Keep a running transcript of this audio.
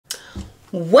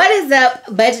What is up,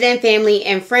 budgeting family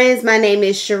and friends? My name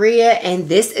is Sharia, and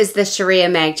this is the Sharia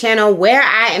Mag channel, where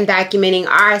I am documenting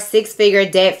our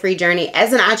six-figure debt-free journey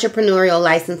as an entrepreneurial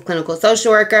licensed clinical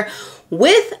social worker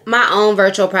with my own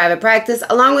virtual private practice,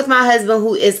 along with my husband,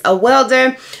 who is a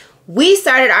welder. We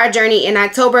started our journey in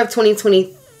October of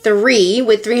 2023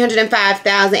 with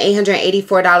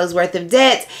 $305,884 worth of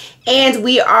debt. And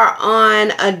we are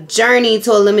on a journey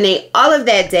to eliminate all of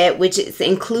that debt, which is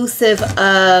inclusive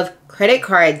of credit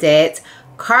card debt,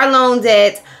 car loan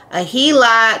debt, a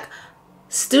HELOC,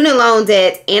 student loan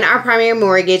debt, and our primary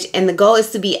mortgage. And the goal is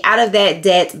to be out of that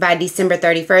debt by December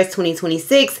 31st,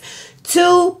 2026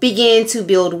 to begin to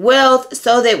build wealth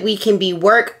so that we can be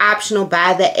work optional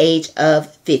by the age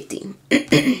of 50.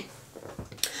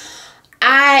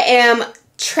 I am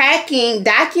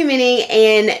documenting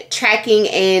and tracking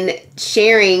and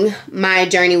sharing my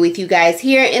journey with you guys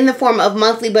here in the form of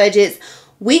monthly budgets,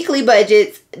 weekly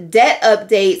budgets, debt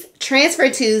updates, transfer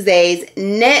Tuesdays,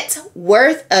 net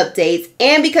worth updates,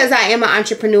 and because I am an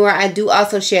entrepreneur, I do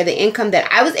also share the income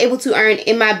that I was able to earn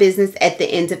in my business at the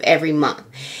end of every month.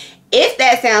 If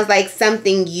that sounds like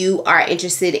something you are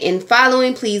interested in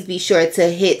following, please be sure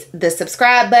to hit the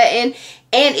subscribe button.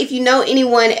 And if you know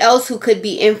anyone else who could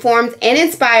be informed and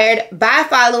inspired by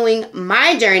following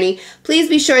my journey, please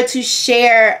be sure to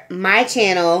share my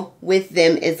channel with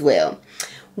them as well.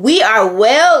 We are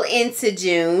well into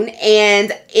June,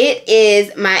 and it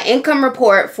is my income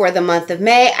report for the month of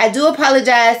May. I do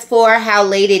apologize for how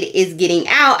late it is getting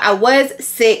out. I was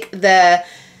sick the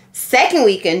second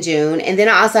week in June, and then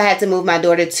I also had to move my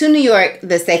daughter to New York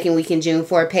the second week in June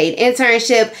for a paid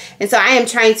internship, and so I am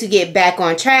trying to get back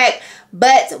on track.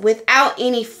 But without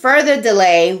any further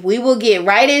delay, we will get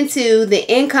right into the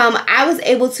income I was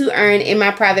able to earn in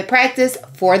my private practice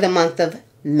for the month of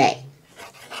May.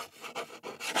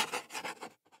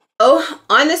 So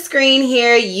on the screen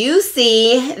here, you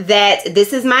see that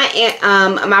this is my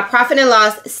my profit and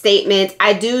loss statement.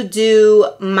 I do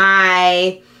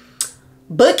my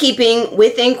bookkeeping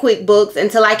within QuickBooks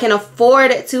until I can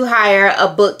afford to hire a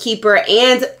bookkeeper.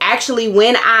 And actually,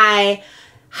 when I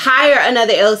hire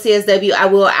another LCSW, I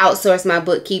will outsource my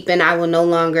bookkeeping. I will no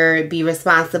longer be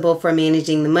responsible for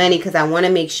managing the money because I want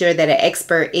to make sure that an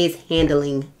expert is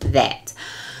handling that.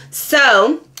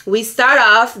 So we start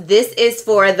off, this is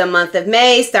for the month of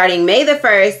May, starting May the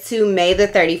 1st to May the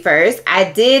 31st.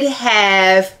 I did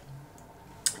have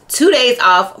 2 days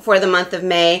off for the month of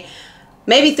May,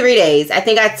 maybe 3 days. I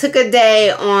think I took a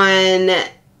day on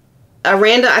a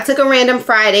random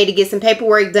Friday to get some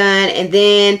paperwork done, and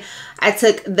then I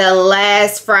took the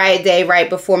last Friday right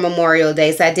before Memorial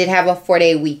Day. So I did have a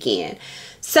 4-day weekend.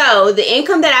 So the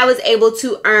income that I was able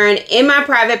to earn in my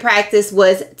private practice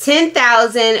was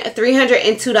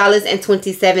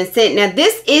 $10,302.27. Now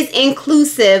this is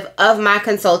inclusive of my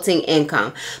consulting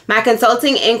income. My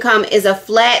consulting income is a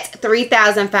flat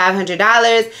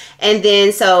 $3,500, and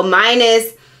then so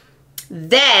minus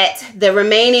that, the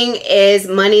remaining is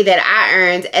money that I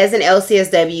earned as an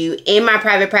LCSW in my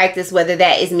private practice, whether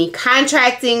that is me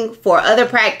contracting for other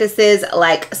practices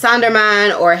like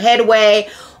Sonderman or Headway,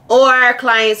 or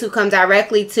clients who come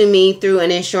directly to me through an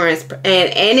insurance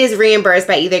and is reimbursed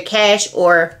by either cash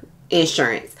or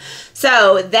insurance.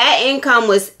 So that income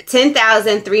was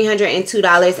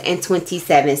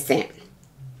 $10,302.27.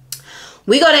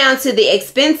 We go down to the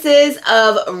expenses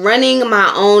of running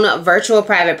my own virtual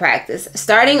private practice,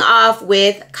 starting off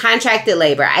with contracted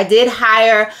labor. I did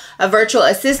hire a virtual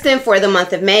assistant for the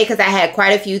month of May because I had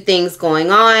quite a few things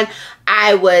going on.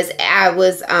 I was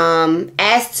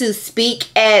asked to speak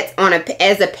as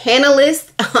a panelist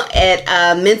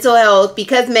at mental health,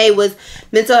 because May was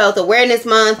Mental Health Awareness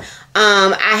Month.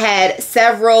 I had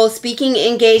several speaking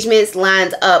engagements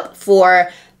lined up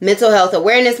for Mental Health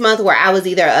Awareness Month where I was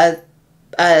either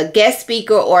a guest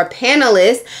speaker or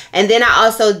panelist, and then I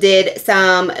also did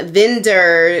some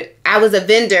I was a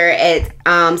vendor at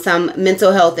some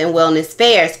mental health and wellness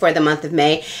fairs for the month of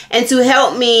May. And to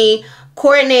help me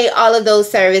coordinate all of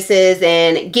those services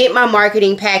and get my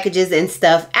marketing packages and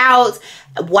stuff out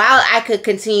while I could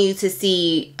continue to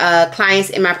see clients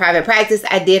in my private practice,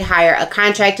 I did hire a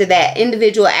contractor. That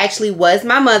individual actually was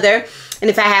my mother, and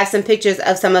if I have some pictures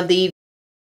of some of the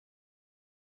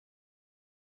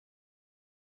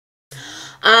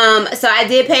so I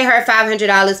did pay her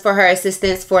 $500 for her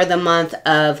assistance for the month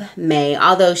of May,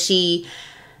 although she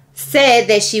said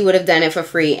that she would have done it for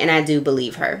free, and I do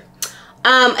believe her.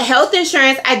 Health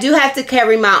insurance, I do have to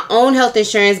carry my own health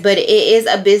insurance, but it is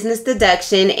a business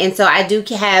deduction, and so I do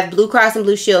have Blue Cross and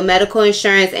Blue Shield medical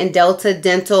insurance and Delta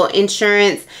dental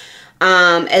insurance,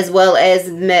 as well as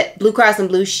Blue Cross and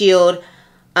Blue Shield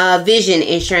vision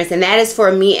insurance, and that is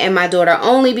for me and my daughter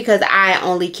only because I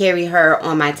only carry her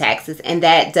on my taxes, and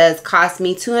that does cost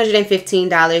me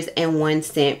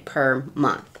 $215.01 per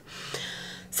month.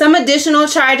 Some additional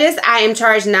charges. I am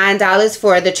charged $9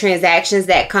 for the transactions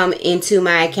that come into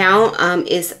my account.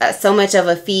 It's so much of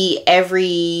a fee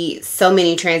every so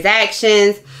many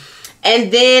transactions.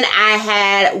 And then I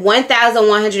had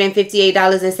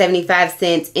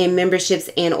 $1,158.75 in memberships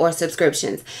and or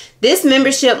subscriptions. This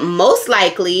membership most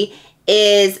likely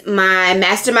is my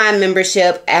mastermind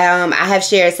membership. I have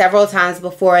shared several times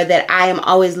before that I am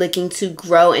always looking to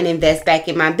grow and invest back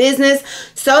in my business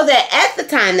so that at the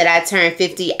time that I turn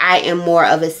 50, I am more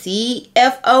of a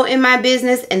CFO in my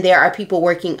business and there are people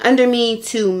working under me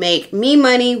to make me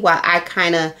money while I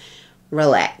kind of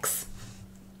relax.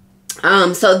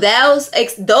 So those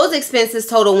expenses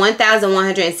total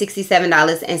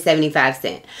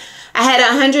 $1,167.75. I had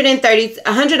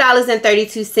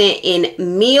 $100.32 in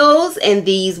meals, and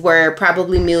these were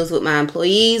probably meals with my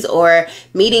employees or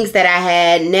meetings that I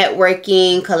had,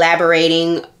 networking,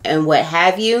 collaborating, and what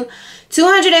have you.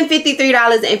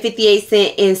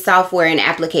 $253.58 in software and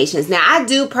applications. Now, I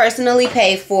do personally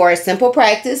pay for Simple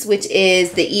Practice, which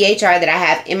is the EHR that I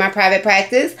have in my private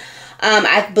practice.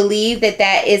 I believe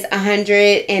that is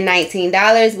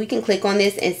 $119. We can click on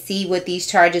this and see what these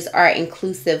charges are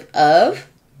inclusive of.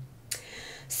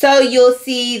 So you'll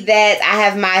see that I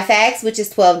have my fax, which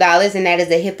is $12, and that is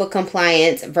a HIPAA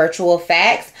compliant virtual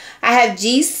fax. I have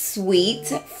G Suite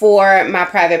for my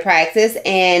private practice,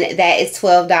 and that is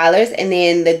 $12. And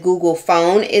then the Google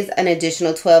phone is an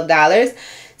additional $12.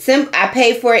 I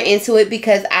pay for Intuit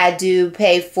because I do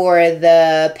pay for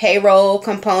the payroll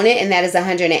component, and that is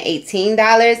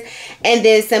 $118. And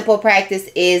then Simple Practice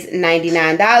is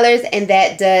 $99, and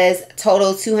that does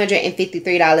total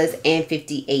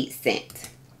 $253.58.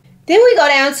 Then we go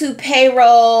down to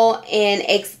payroll and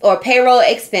payroll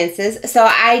expenses. So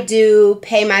I do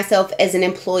pay myself as an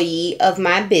employee of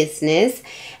my business.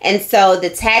 And so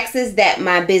the taxes that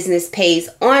my business pays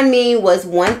on me was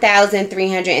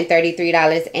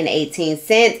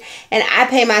 $1,333.18. And I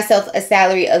pay myself a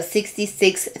salary of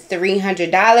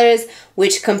 $66,300,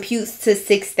 which computes to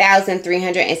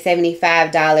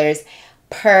 $6,375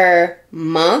 per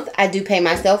month. I do pay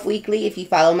myself weekly. If you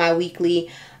follow my weekly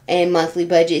and monthly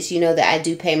budgets, you know that I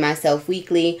do pay myself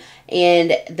weekly.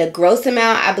 And the gross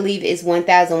amount, I believe, is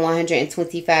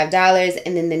 $1,125.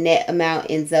 And then the net amount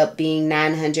ends up being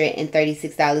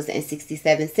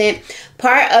 $936.67.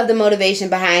 Part of the motivation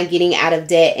behind getting out of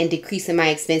debt and decreasing my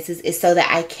expenses is so that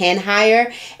I can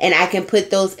hire and I can put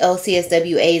those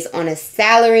LCSWAs on a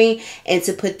salary. And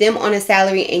to put them on a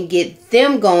salary and get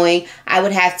them going, I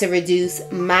would have to reduce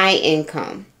my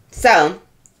income. So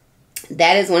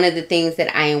that is one of the things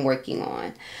that I am working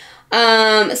on.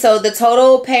 So the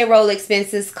total payroll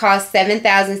expenses cost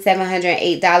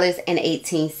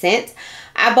 $7,708.18.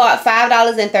 I bought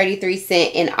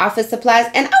 $5.33 in office supplies.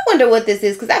 And I wonder what this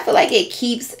is because I feel like it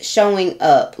keeps showing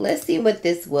up. Let's see what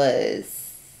this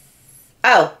was.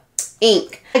 Oh,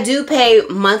 ink. I do pay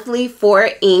monthly for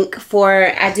ink.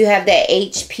 I do have that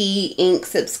HP ink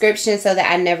subscription so that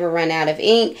I never run out of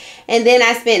ink. And then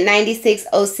I spent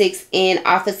 $96.06 in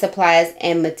office supplies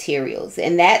and materials.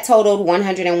 And that totaled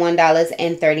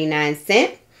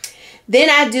 $101.39. Then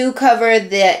I do cover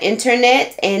the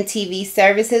internet and TV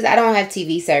services. I don't have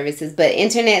TV services, but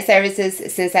internet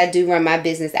services since I do run my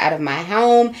business out of my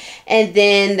home. And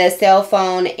then the cell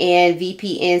phone and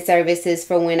VPN services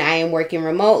for when I am working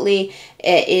remotely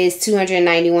is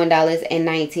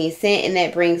 $291.19. And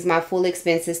that brings my full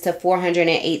expenses to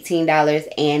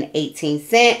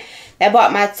 $418.18. That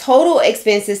brought my total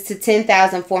expenses to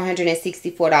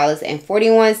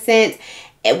 $10,464.41.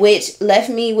 Which left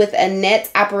me with a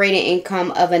net operating income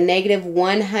of a negative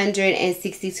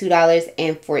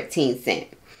 $162.14.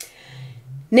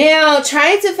 Now,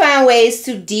 trying to find ways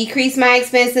to decrease my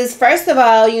expenses. First of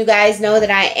all, you guys know that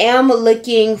I am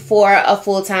looking for a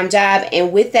full-time job.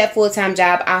 And with that full-time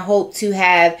job, I hope to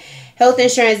have health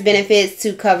insurance benefits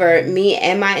to cover me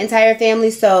and my entire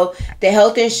family. So the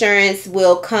health insurance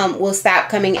will stop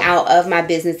coming out of my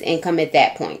business income at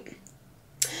that point.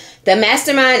 The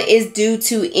mastermind is due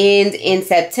to end in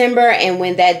September, and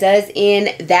when that does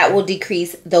end, that will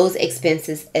decrease those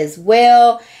expenses as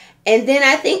well. And then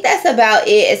I think that's about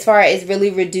it as far as really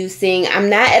reducing.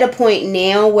 I'm not at a point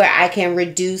now where I can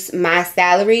reduce my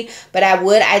salary, but I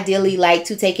would ideally like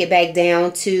to take it back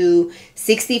down to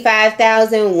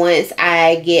 $65,000 once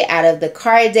I get out of the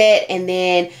car debt, and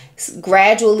then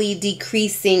gradually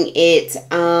decreasing it.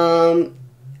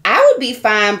 I would be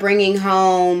fine bringing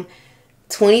home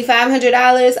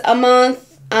 $2,500 a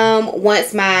month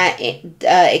once my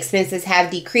expenses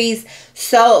have decreased,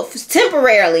 so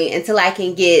temporarily, until I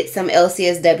can get some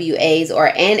LCSWAs or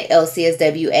an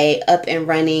LCSWA up and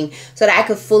running, so that I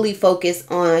could fully focus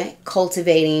on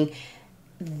cultivating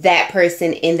that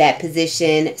person in that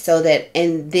position, so that,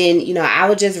 and then, you know, I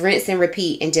would just rinse and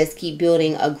repeat and just keep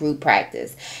building a group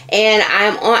practice. And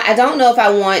I don't know if I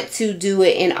want to do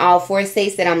it in all 4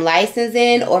 states that I'm licensed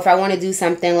in, or if I want to do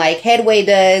something like Headway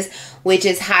does, which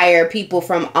is hire people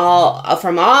from all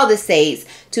the states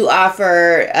to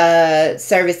offer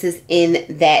services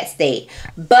in that state.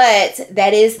 But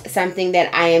that is something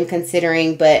that I am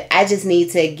considering, but I just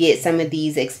need to get some of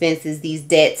these expenses, these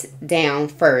debts down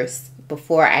first,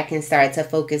 before I can start to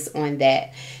focus on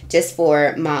that, just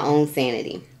for my own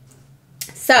sanity.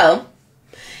 So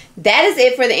that is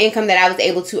it for the income that I was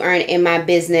able to earn in my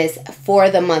business for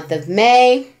the month of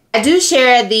May. I do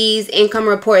share these income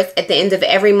reports at the end of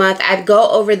every month. I go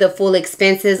over the full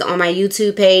expenses on my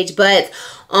YouTube page, but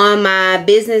on my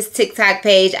business TikTok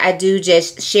page, I do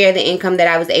just share the income that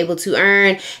I was able to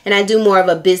earn, and I do more of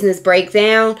a business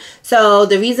breakdown. So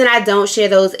the reason I don't share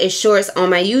those as shorts on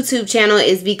my YouTube channel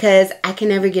is because I can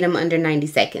never get them under 90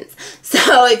 seconds.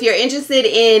 So if you're interested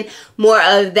in more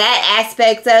of that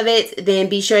aspect of it, then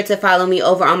be sure to follow me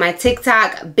over on my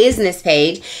TikTok business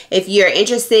page. If you're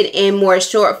interested in more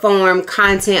short form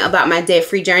content about my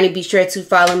debt-free journey, be sure to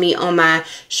follow me on my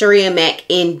Sharia Mack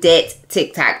in Debt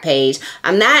TikTok page.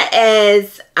 I'm not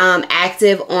as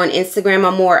active on Instagram.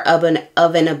 I'm more of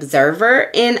an observer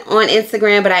on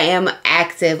Instagram, but I am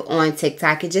active on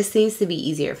TikTok. It just seems to be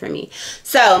easier for me.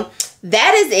 So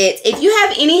that is it. If you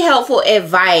have any helpful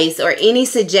advice or any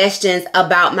suggestions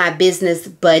about my business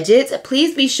budget,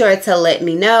 please be sure to let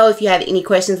me know. If you have any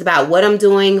questions about what I'm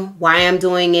doing, why I'm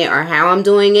doing it, or how I'm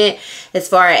doing it as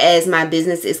far as my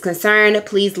business is concerned,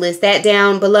 please list that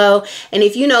down below. And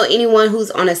if you know anyone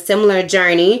who's on a similar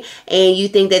journey and you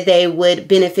think that they would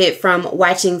benefit from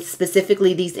watching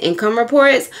specifically these income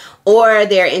reports, or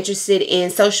they're interested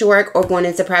in social work or going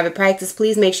into private practice,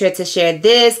 please make sure to share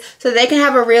this so they can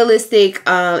have a realistic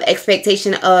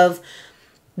expectation of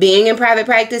being in private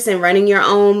practice and running your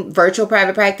own virtual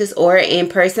private practice or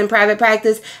in-person private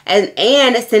practice,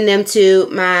 and send them to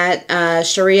my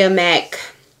Sharia Mack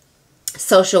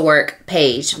social work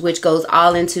page, which goes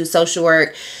all into social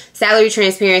work, salary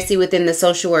transparency within the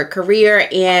social work career,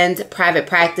 and private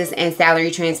practice and salary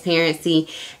transparency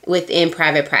within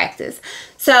private practice.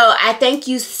 So I thank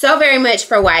you so very much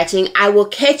for watching. I will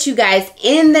catch you guys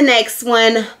in the next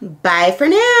one. Bye for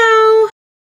now.